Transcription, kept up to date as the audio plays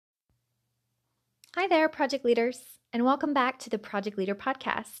Hi there, project leaders, and welcome back to the Project Leader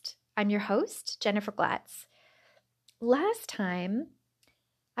Podcast. I'm your host, Jennifer Glatz. Last time,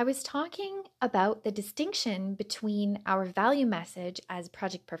 I was talking about the distinction between our value message as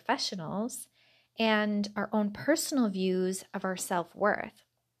project professionals and our own personal views of our self-worth.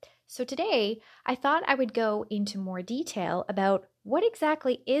 So today, I thought I would go into more detail about what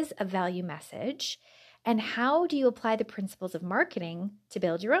exactly is a value message and how do you apply the principles of marketing to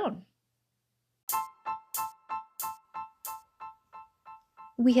build your own.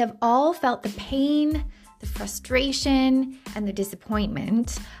 We have all felt the pain, the frustration, and the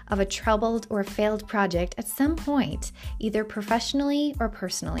disappointment of a troubled or failed project at some point, either professionally or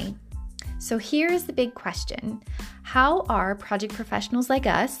personally. So here's the big question. How are project professionals like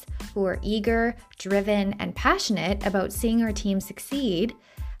us, who are eager, driven, and passionate about seeing our team succeed,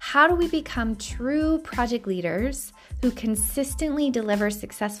 how do we become true project leaders who consistently deliver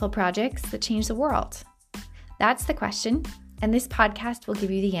successful projects that change the world? That's the question, and this podcast will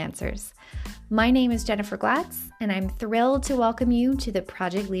give you the answers. My name is Jennifer Glatz, and I'm thrilled to welcome you to the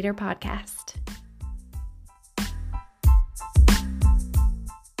Project Leader Podcast.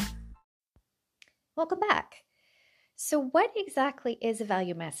 Welcome back. So what exactly is a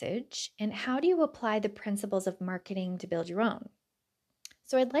value message, and how do you apply the principles of marketing to build your own?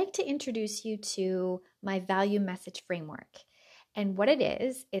 So I'd like to introduce you to my value message framework. And what it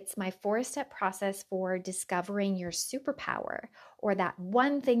is, it's my 4-step process for discovering your superpower, or that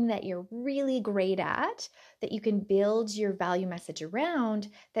one thing that you're really great at that you can build your value message around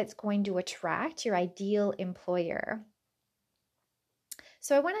that's going to attract your ideal employer.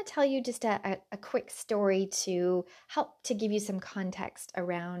 So I want to tell you just a quick story to help to give you some context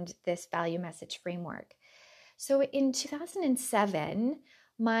around this value message framework. So in 2007,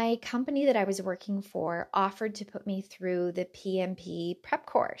 my company that I was working for offered to put me through the PMP prep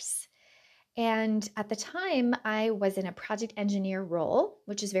course. And at the time, I was in a project engineer role,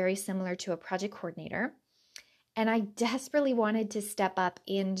 which is very similar to a project coordinator. And I desperately wanted to step up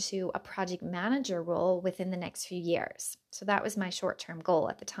into a project manager role within the next few years. So that was my short-term goal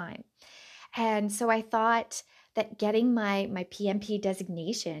at the time. And so I thought that getting my PMP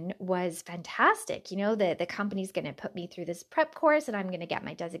designation was fantastic. You know, the company's going to put me through this prep course and I'm going to get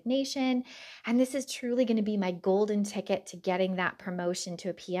my designation. And this is truly going to be my golden ticket to getting that promotion to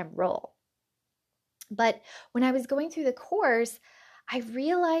a PM role. But when I was going through the course, I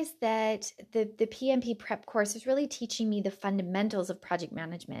realized that the PMP prep course is really teaching me the fundamentals of project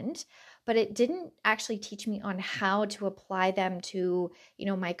management, but it didn't actually teach me on how to apply them to,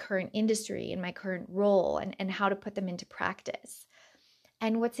 my current industry and my current role and how to put them into practice.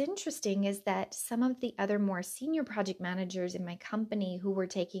 And what's interesting is that some of the other more senior project managers in my company who were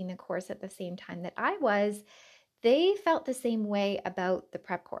taking the course at the same time that I was, they felt the same way about the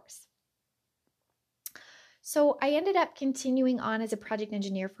prep course. So I ended up continuing on as a project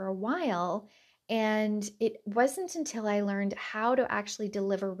engineer for a while, and it wasn't until I learned how to actually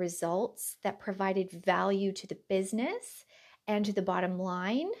deliver results that provided value to the business and to the bottom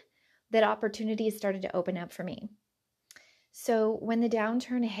line that opportunities started to open up for me. So when the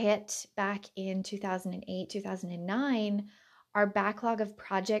downturn hit back in 2008, 2009, our backlog of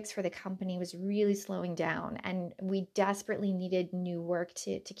projects for the company was really slowing down, and we desperately needed new work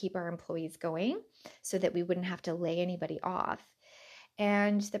to keep our employees going so that we wouldn't have to lay anybody off.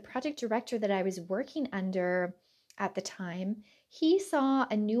 And the project director that I was working under at the time, he saw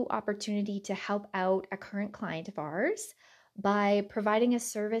a new opportunity to help out a current client of ours by providing a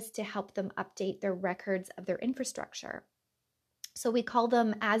service to help them update their records of their infrastructure. So we call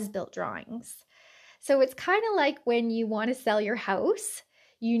them as-built drawings. So it's kind of like when you want to sell your house,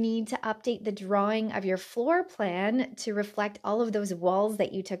 you need to update the drawing of your floor plan to reflect all of those walls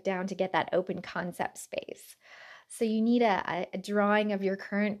that you took down to get that open concept space. So you need a drawing of your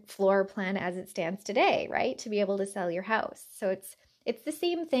current floor plan as it stands today, right? To be able to sell your house. So it's the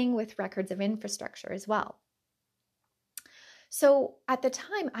same thing with records of infrastructure as well. So at the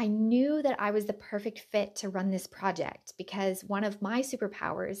time, I knew that I was the perfect fit to run this project because one of my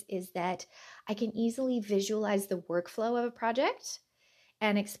superpowers is that I can easily visualize the workflow of a project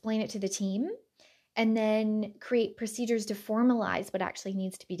and explain it to the team, and then create procedures to formalize what actually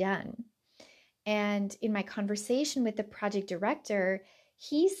needs to be done. And in my conversation with the project director,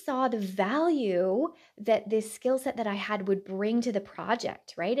 he saw the value that this skill set that I had would bring to the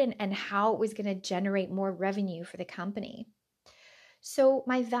project, right? And how it was going to generate more revenue for the company. So,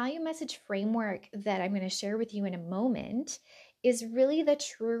 my value message framework that I'm going to share with you in a moment is really the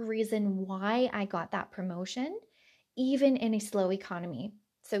true reason why I got that promotion, even in a slow economy.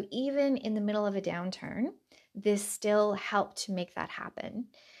 So, even in the middle of a downturn, this still helped to make that happen.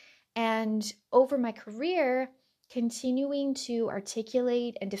 And over my career, continuing to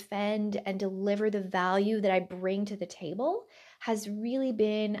articulate and defend and deliver the value that I bring to the table has really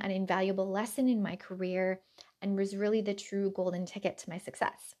been an invaluable lesson in my career and was really the true golden ticket to my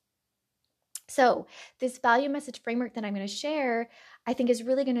success. So this value message framework that I'm going to share, I think is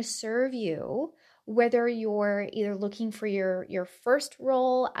really going to serve you whether you're either looking for your first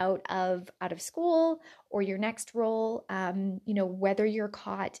role out of school or your next role, whether you're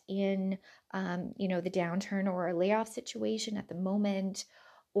caught in, the downturn or a layoff situation at the moment,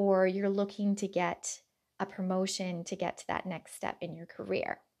 or you're looking to get a promotion to get to that next step in your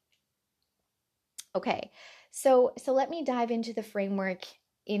career. Okay, so let me dive into the framework,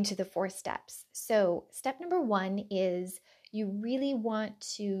 into the 4 steps. So step number 1 is you really want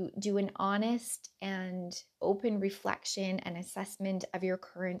to do an honest and open reflection and assessment of your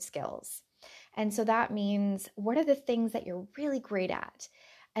current skills. And so that means, what are the things that you're really great at?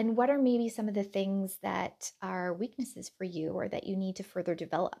 And what are maybe some of the things that are weaknesses for you or that you need to further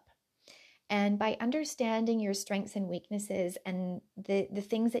develop? And by understanding your strengths and weaknesses and the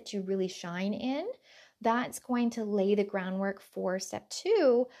things that you really shine in, that's going to lay the groundwork for step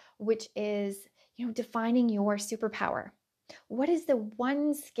 2, which is, defining your superpower. What is the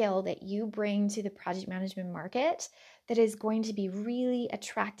one skill that you bring to the project management market that is going to be really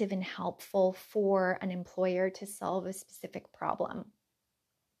attractive and helpful for an employer to solve a specific problem?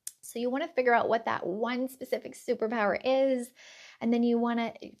 So you want to figure out what that one specific superpower is, and then you want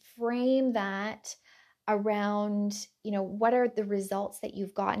to frame that around, what are the results that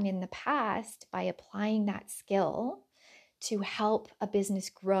you've gotten in the past by applying that skill to help a business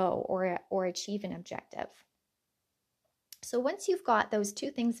grow or achieve an objective. So once you've got those 2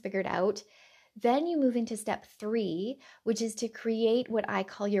 things figured out, then you move into step 3, which is to create what I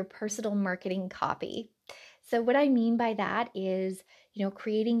call your personal marketing copy. So what I mean by that is,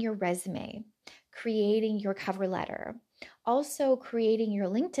 creating your resume, creating your cover letter, also creating your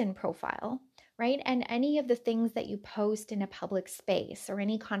LinkedIn profile, right? And any of the things that you post in a public space or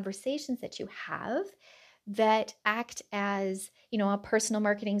any conversations that you have that act as, a personal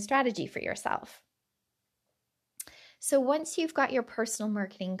marketing strategy for yourself. So once you've got your personal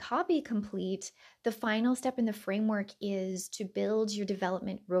marketing copy complete, the final step in the framework is to build your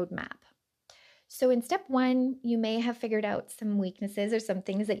development roadmap. So in step 1, you may have figured out some weaknesses or some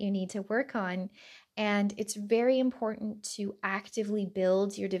things that you need to work on. And it's very important to actively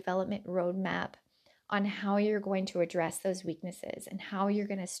build your development roadmap on how you're going to address those weaknesses and how you're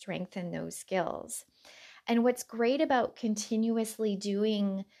going to strengthen those skills. And what's great about continuously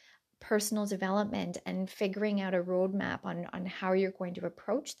doing personal development and figuring out a roadmap on how you're going to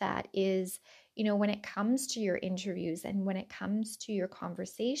approach that is, when it comes to your interviews and when it comes to your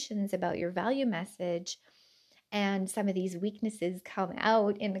conversations about your value message and some of these weaknesses come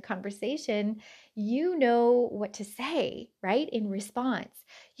out in the conversation, you know what to say, right? In response,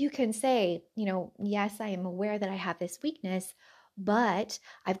 you can say, yes, I am aware that I have this weakness, but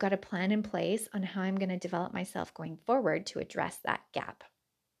I've got a plan in place on how I'm going to develop myself going forward to address that gap.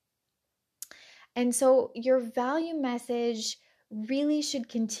 And so your value message really should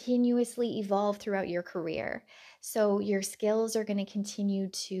continuously evolve throughout your career. So your skills are going to continue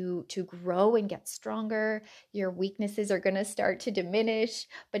to grow and get stronger. Your weaknesses are going to start to diminish,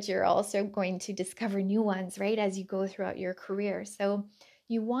 but you're also going to discover new ones, right, as you go throughout your career. So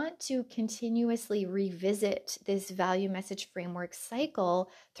you want to continuously revisit this value message framework cycle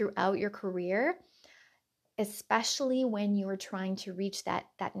throughout your career, especially when you're trying to reach that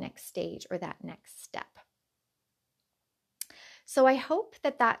next stage or that next step. So I hope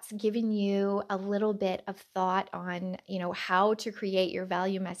that that's given you a little bit of thought on, how to create your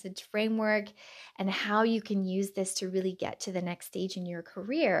value message framework and how you can use this to really get to the next stage in your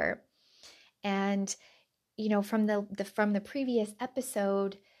career. And, from the previous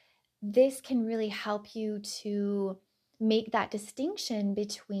episode, this can really help you to make that distinction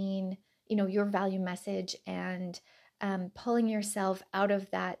between, your value message and pulling yourself out of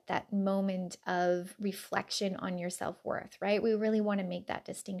that moment of reflection on your self-worth, right? We really want to make that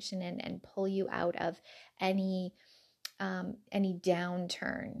distinction and pull you out of any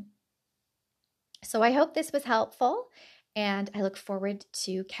downturn. So I hope this was helpful, and I look forward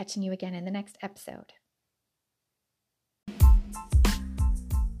to catching you again in the next episode.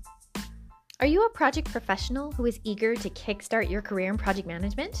 Are you a project professional who is eager to kickstart your career in project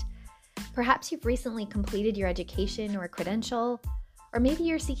management? Perhaps you've recently completed your education or a credential, or maybe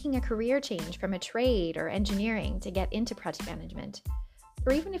you're seeking a career change from a trade or engineering to get into project management.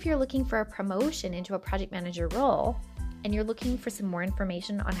 Or even if you're looking for a promotion into a project manager role and you're looking for some more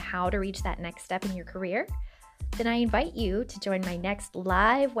information on how to reach that next step in your career, then I invite you to join my next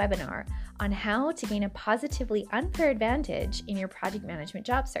live webinar on how to gain a positively unfair advantage in your project management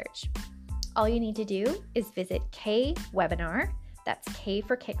job search. All you need to do is visit KWebinar, that's K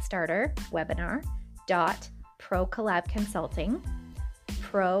for Kickstarter, webinar, .ProCollab Consulting,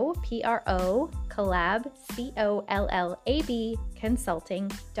 P-R-O, collab, C-O-L-L-A-B,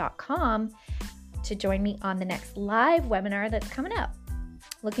 consulting.com to join me on the next live webinar that's coming up.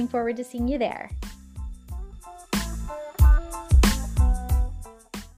 Looking forward to seeing you there.